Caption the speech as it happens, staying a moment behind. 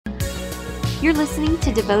You're listening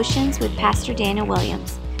to Devotions with Pastor Daniel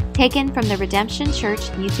Williams, taken from the Redemption Church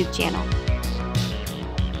YouTube channel.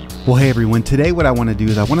 Well, hey everyone, today what I want to do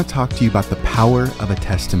is I want to talk to you about the power of a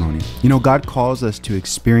testimony. You know, God calls us to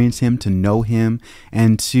experience Him, to know Him,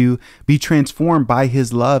 and to be transformed by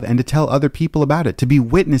His love and to tell other people about it, to be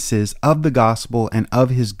witnesses of the gospel and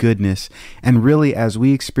of His goodness. And really, as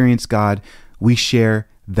we experience God, we share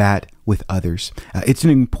that with others. It's an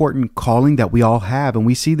important calling that we all have, and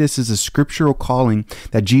we see this as a scriptural calling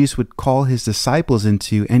that Jesus would call His disciples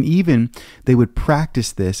into, and even they would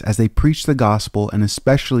practice this as they preach the gospel and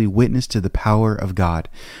especially witness to the power of God.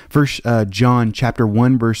 First John chapter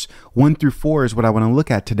 1 verse 1 through 4 is what I want to look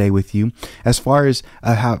at today with you as far as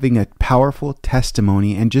having a powerful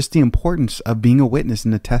testimony and just the importance of being a witness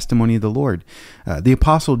in the testimony of the Lord. The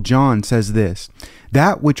Apostle John says this,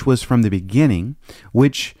 "That which was from the beginning,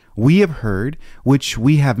 which we have heard, which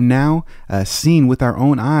we have now seen with our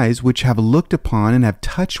own eyes, which have looked upon and have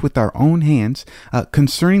touched with our own hands,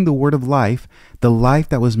 concerning the word of life, the life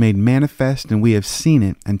that was made manifest, and we have seen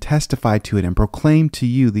it and testified to it and proclaimed to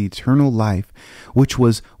you the eternal life, which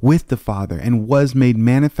was with the Father and was made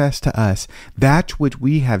manifest to us. That which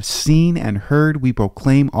we have seen and heard we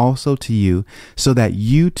proclaim also to you, so that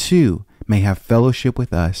you too may have fellowship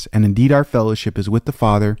with us. And indeed our fellowship is with the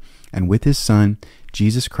Father and with His Son,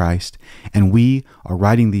 Jesus Christ, and we are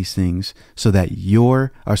writing these things so that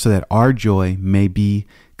our joy may be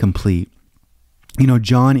complete." You know,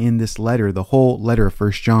 John in this letter, the whole letter of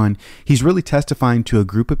First John, he's really testifying to a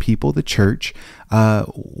group of people, the church,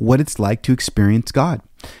 what it's like to experience God.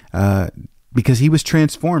 Because he was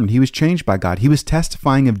transformed. He was changed by God. He was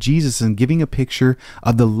testifying of Jesus and giving a picture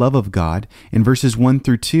of the love of God. In verses 1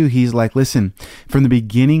 through 2, he's like, listen, from the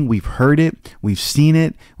beginning, we've heard it, we've seen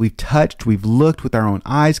it, we've touched, we've looked with our own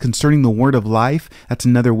eyes concerning the word of life. That's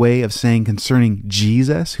another way of saying concerning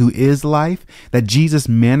Jesus, who is life, that Jesus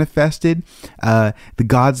manifested the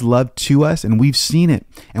God's love to us, and we've seen it,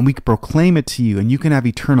 and we can proclaim it to you, and you can have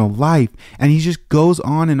eternal life. And he just goes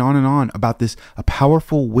on and on and on about this, a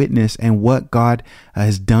powerful witness and what God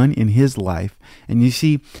has done in his life. And you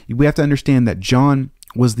see, we have to understand that John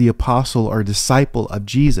was the apostle or disciple of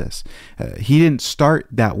Jesus. He didn't start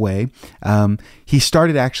that way. He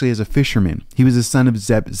started actually as a fisherman. He was the son of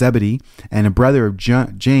Zebedee and a brother of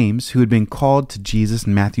James, who had been called to Jesus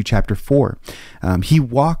in Matthew chapter 4. He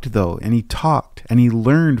walked though, and he talked, and he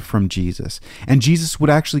learned from Jesus. And Jesus would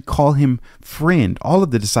actually call him friend, all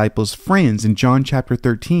of the disciples friends in John chapter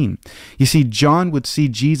 13. You see, John would see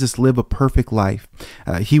Jesus live a perfect life.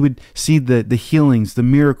 He would see the healings, the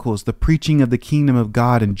miracles, the preaching of the kingdom of God.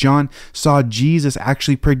 And John saw Jesus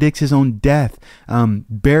actually predict his own death,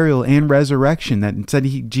 burial, and resurrection, that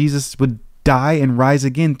said Jesus would die and rise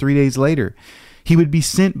again 3 days later. He would be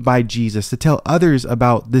sent by Jesus to tell others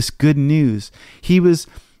about this good news. He was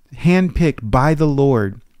handpicked by the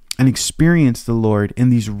Lord and experienced the Lord in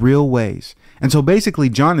these real ways. And so basically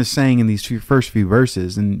John is saying in these first few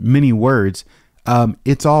verses, in many words,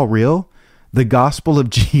 it's all real. The gospel of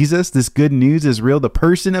Jesus, this good news is real. The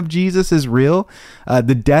person of Jesus is real.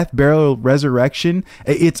 The death, burial, resurrection,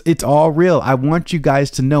 it's all real. I want you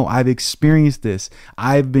guys to know I've experienced this.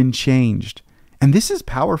 I've been changed. And this is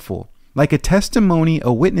powerful. Like a testimony,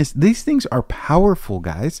 a witness, these things are powerful,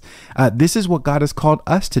 guys. This is what God has called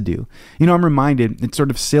us to do. You know, I'm reminded, it's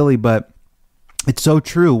sort of silly, but it's so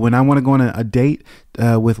true. When I want to go on a date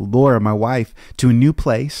with Laura, my wife, to a new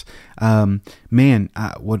place, what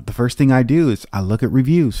the first thing I do is I look at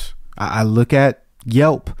reviews. I look at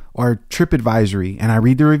Yelp or TripAdvisory, and I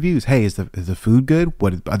read the reviews. Hey, is the food good? What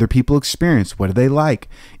did other people experience? What do they like?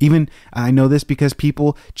 Even I know this because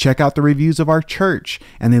people check out the reviews of our church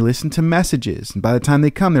and they listen to messages. And by the time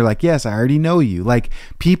they come, they're like, yes, I already know you. Like,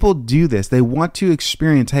 people do this. They want to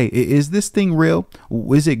experience, hey, is this thing real?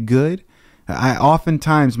 Is it good?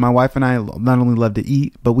 Oftentimes, my wife and I not only love to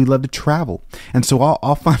eat, but we love to travel. And so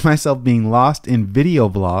I'll find myself being lost in video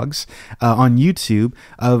vlogs on YouTube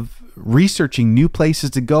of researching new places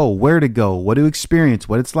to go, where to go, what to experience,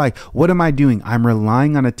 what it's like. What am I doing? I'm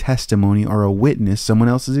relying on a testimony or a witness, someone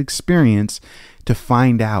else's experience, to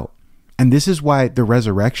find out. And this is why the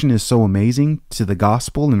resurrection is so amazing to the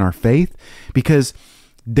gospel and our faith, because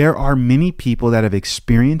there are many people that have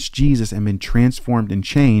experienced Jesus and been transformed and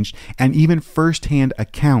changed, and even firsthand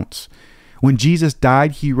accounts. When Jesus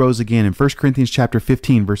died, he rose again. In 1 Corinthians chapter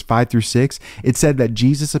 15, verse 5 through 6, it said that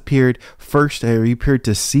Jesus appeared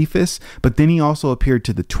to Cephas, but then he also appeared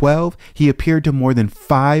to the 12. He appeared to more than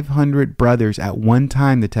 500 brothers at one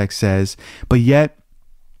time, the text says, but yet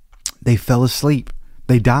they fell asleep.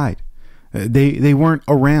 They died. They weren't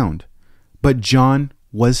around, but John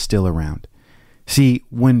was still around. See,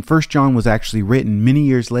 when First John was actually written many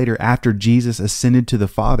years later after Jesus ascended to the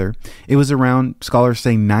Father, it was around, scholars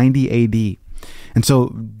say, 90 AD. And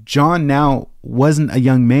so John now wasn't a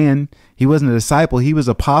young man. He wasn't a disciple. He was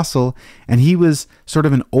apostle, and he was sort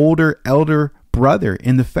of an older elder brother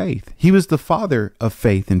in the faith. He was the father of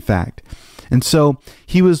faith, in fact. And so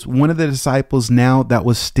he was one of the disciples now that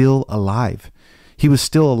was still alive. He was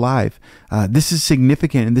still alive. This is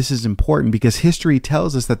significant and this is important because history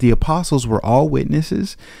tells us that the apostles were all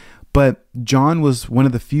witnesses, but John was one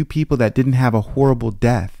of the few people that didn't have a horrible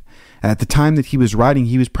death. At the time that he was writing,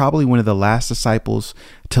 he was probably one of the last disciples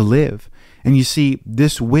to live. And you see,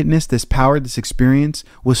 this witness, this power, this experience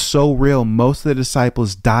was so real, most of the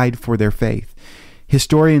disciples died for their faith.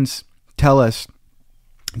 Historians tell us,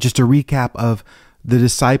 just a recap of the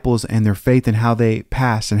disciples and their faith and how they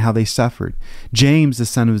passed and how they suffered. James, the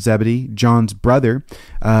son of Zebedee, John's brother,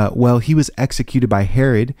 he was executed by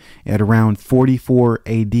Herod at around 44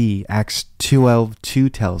 AD. Acts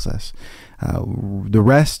 12:2 tells us. The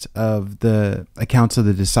rest of the accounts of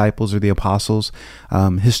the disciples or the apostles,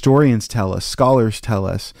 historians tell us, scholars tell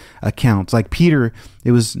us accounts. Like Peter,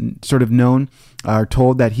 it was sort of known or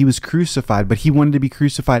told that he was crucified, but he wanted to be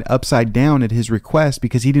crucified upside down at his request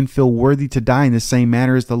because he didn't feel worthy to die in the same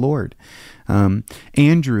manner as the Lord.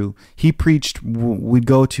 Andrew, he preached, would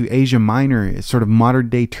go to Asia Minor, sort of modern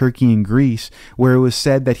day Turkey and Greece, where it was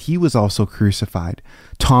said that he was also crucified.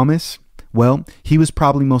 Thomas, well, he was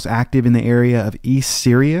probably most active in the area of East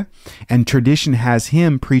Syria, and tradition has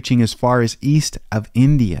him preaching as far as east of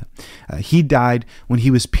India. He died when he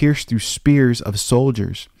was pierced through spears of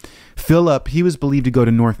soldiers. Philip, he was believed to go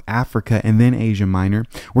to North Africa and then Asia Minor,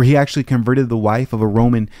 where he actually converted the wife of a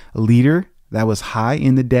Roman leader that was high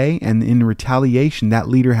in the day, and in retaliation, that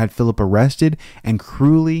leader had Philip arrested and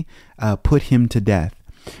cruelly put him to death.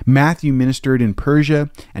 Matthew ministered in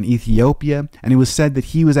Persia and Ethiopia, and it was said that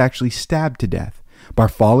he was actually stabbed to death.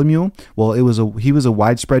 Bartholomew, well, he was a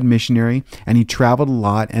widespread missionary, and he traveled a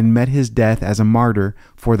lot and met his death as a martyr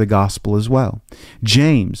for the gospel as well.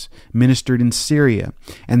 James ministered in Syria,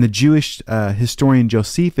 and the Jewish historian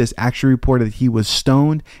Josephus actually reported that he was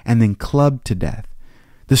stoned and then clubbed to death.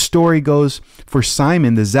 The story goes for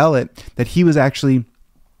Simon the Zealot that he was actually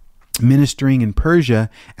ministering in Persia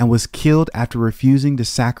and was killed after refusing to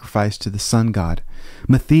sacrifice to the sun god.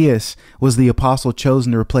 Matthias was the apostle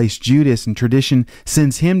chosen to replace Judas, and tradition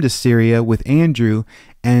sends him to Syria with Andrew,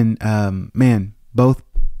 and both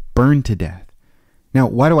burned to death. Now,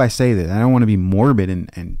 why do I say that? I don't want to be morbid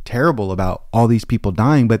and terrible about all these people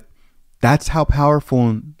dying, but that's how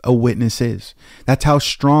powerful a witness is. That's how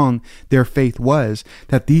strong their faith was,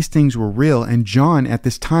 that these things were real. And John, at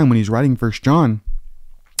this time when he's writing 1 John,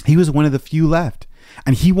 he was one of the few left.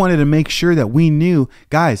 And he wanted to make sure that we knew,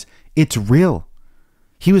 guys, it's real.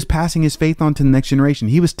 He was passing his faith on to the next generation.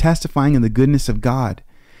 He was testifying in the goodness of God.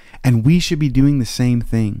 And we should be doing the same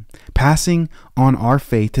thing, passing on our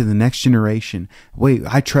faith to the next generation. Wait,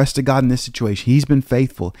 I trusted God in this situation. He's been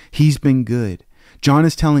faithful. He's been good. John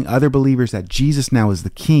is telling other believers that Jesus now is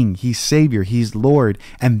the King, He's Savior, He's Lord,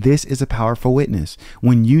 and this is a powerful witness.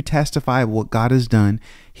 When you testify of what God has done,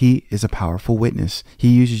 He is a powerful witness. He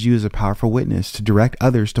uses you as a powerful witness to direct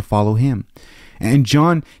others to follow Him. And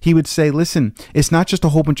John, he would say, listen, it's not just a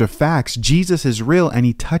whole bunch of facts. Jesus is real and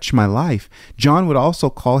He touched my life. John would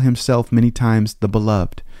also call himself many times the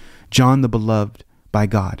beloved. John the beloved by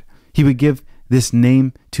God. He would give this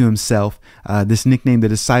name to himself, this nickname, the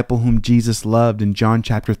disciple whom Jesus loved, in John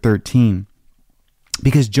chapter 13.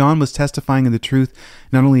 Because John was testifying of the truth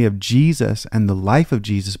not only of Jesus and the life of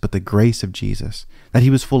Jesus, but the grace of Jesus, that He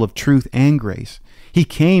was full of truth and grace. He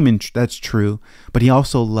came, and that's true, but He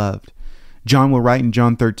also loved. John will write in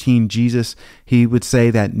John 13, Jesus, he would say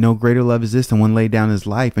that no greater love is this than one laid down his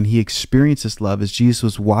life. And he experienced this love as Jesus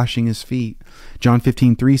was washing his feet. John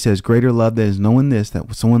 15:3 says, greater love there is no one this,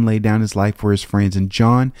 that someone laid down his life for his friends. And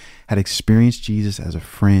John had experienced Jesus as a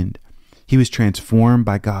friend. He was transformed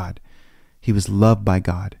by God. He was loved by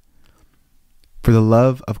God. For the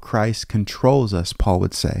love of Christ controls us, Paul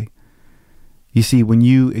would say. You see, when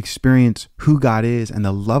you experience who God is and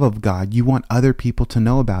the love of God, you want other people to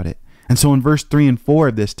know about it. And so in verse 3 and 4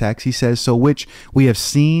 of this text, he says, so which we have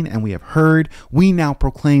seen and we have heard, we now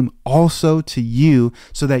proclaim also to you,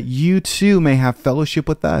 so that you too may have fellowship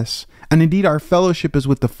with us. And indeed, our fellowship is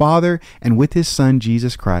with the Father and with His Son,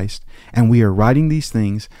 Jesus Christ. And we are writing these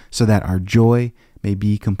things so that our joy may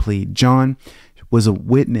be complete. John was a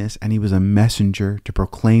witness, and he was a messenger to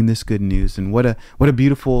proclaim this good news. And what a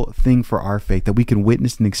beautiful thing for our faith, that we can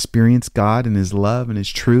witness and experience God and His love and His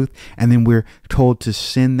truth, and then we're told to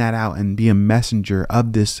send that out and be a messenger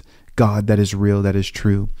of this God that is real, that is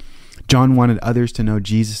true. John wanted others to know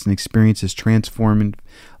Jesus and experience his transforming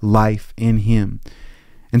life in him.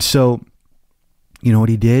 And so, you know what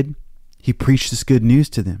he did? He preached this good news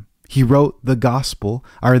to them. He wrote the gospel,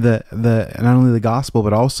 or the not only the gospel,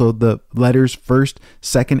 but also the letters 1st,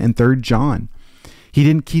 2nd, and 3rd John. He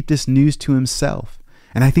didn't keep this news to himself.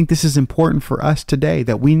 And I think this is important for us today,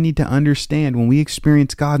 that we need to understand when we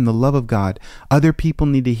experience God and the love of God, other people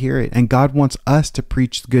need to hear it. And God wants us to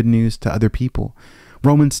preach good news to other people.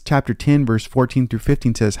 Romans chapter 10, verse 14 through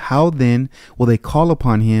 15 says, "How then will they call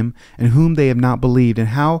upon him in whom they have not believed? And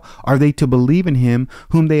how are they to believe in him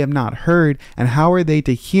whom they have not heard? And how are they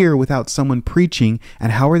to hear without someone preaching?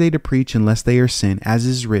 And how are they to preach unless they are sent? As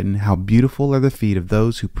is written, how beautiful are the feet of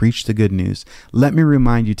those who preach the good news." Let me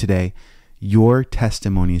remind you today, your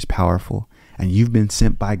testimony is powerful, and you've been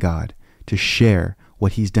sent by God to share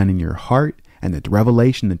what he's done in your heart and the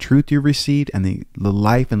revelation, the truth you've received, and the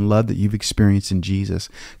life and love that you've experienced in Jesus.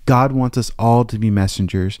 God wants us all to be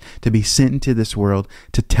messengers, to be sent into this world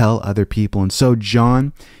to tell other people. And so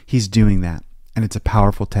John, he's doing that, and it's a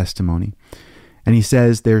powerful testimony. And he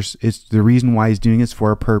says it's the reason why he's doing it's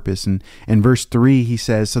for a purpose. And in verse 3, he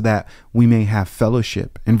says, so that we may have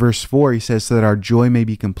fellowship. In verse 4, he says, so that our joy may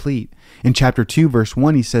be complete. In chapter 2, verse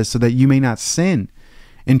 1, he says, so that you may not sin.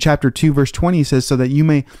 In chapter 2, verse 20, he says, so that you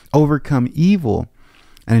may overcome evil.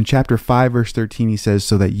 And in chapter 5, verse 13, he says,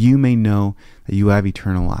 so that you may know that you have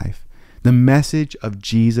eternal life. The message of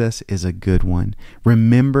Jesus is a good one.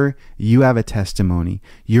 Remember, you have a testimony.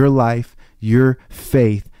 Your life, your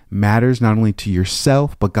faith matters not only to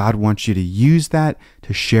yourself, but God wants you to use that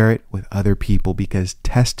to share it with other people, because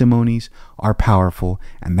testimonies are powerful.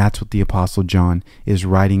 And that's what the Apostle John is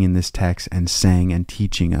writing in this text and saying and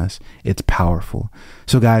teaching us. It's powerful.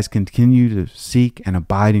 So guys, continue to seek and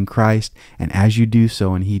abide in Christ. And as you do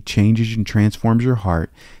so, and he changes and transforms your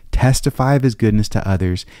heart, testify of his goodness to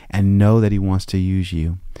others and know that he wants to use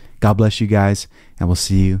you. God bless you guys, and we'll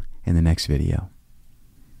see you in the next video.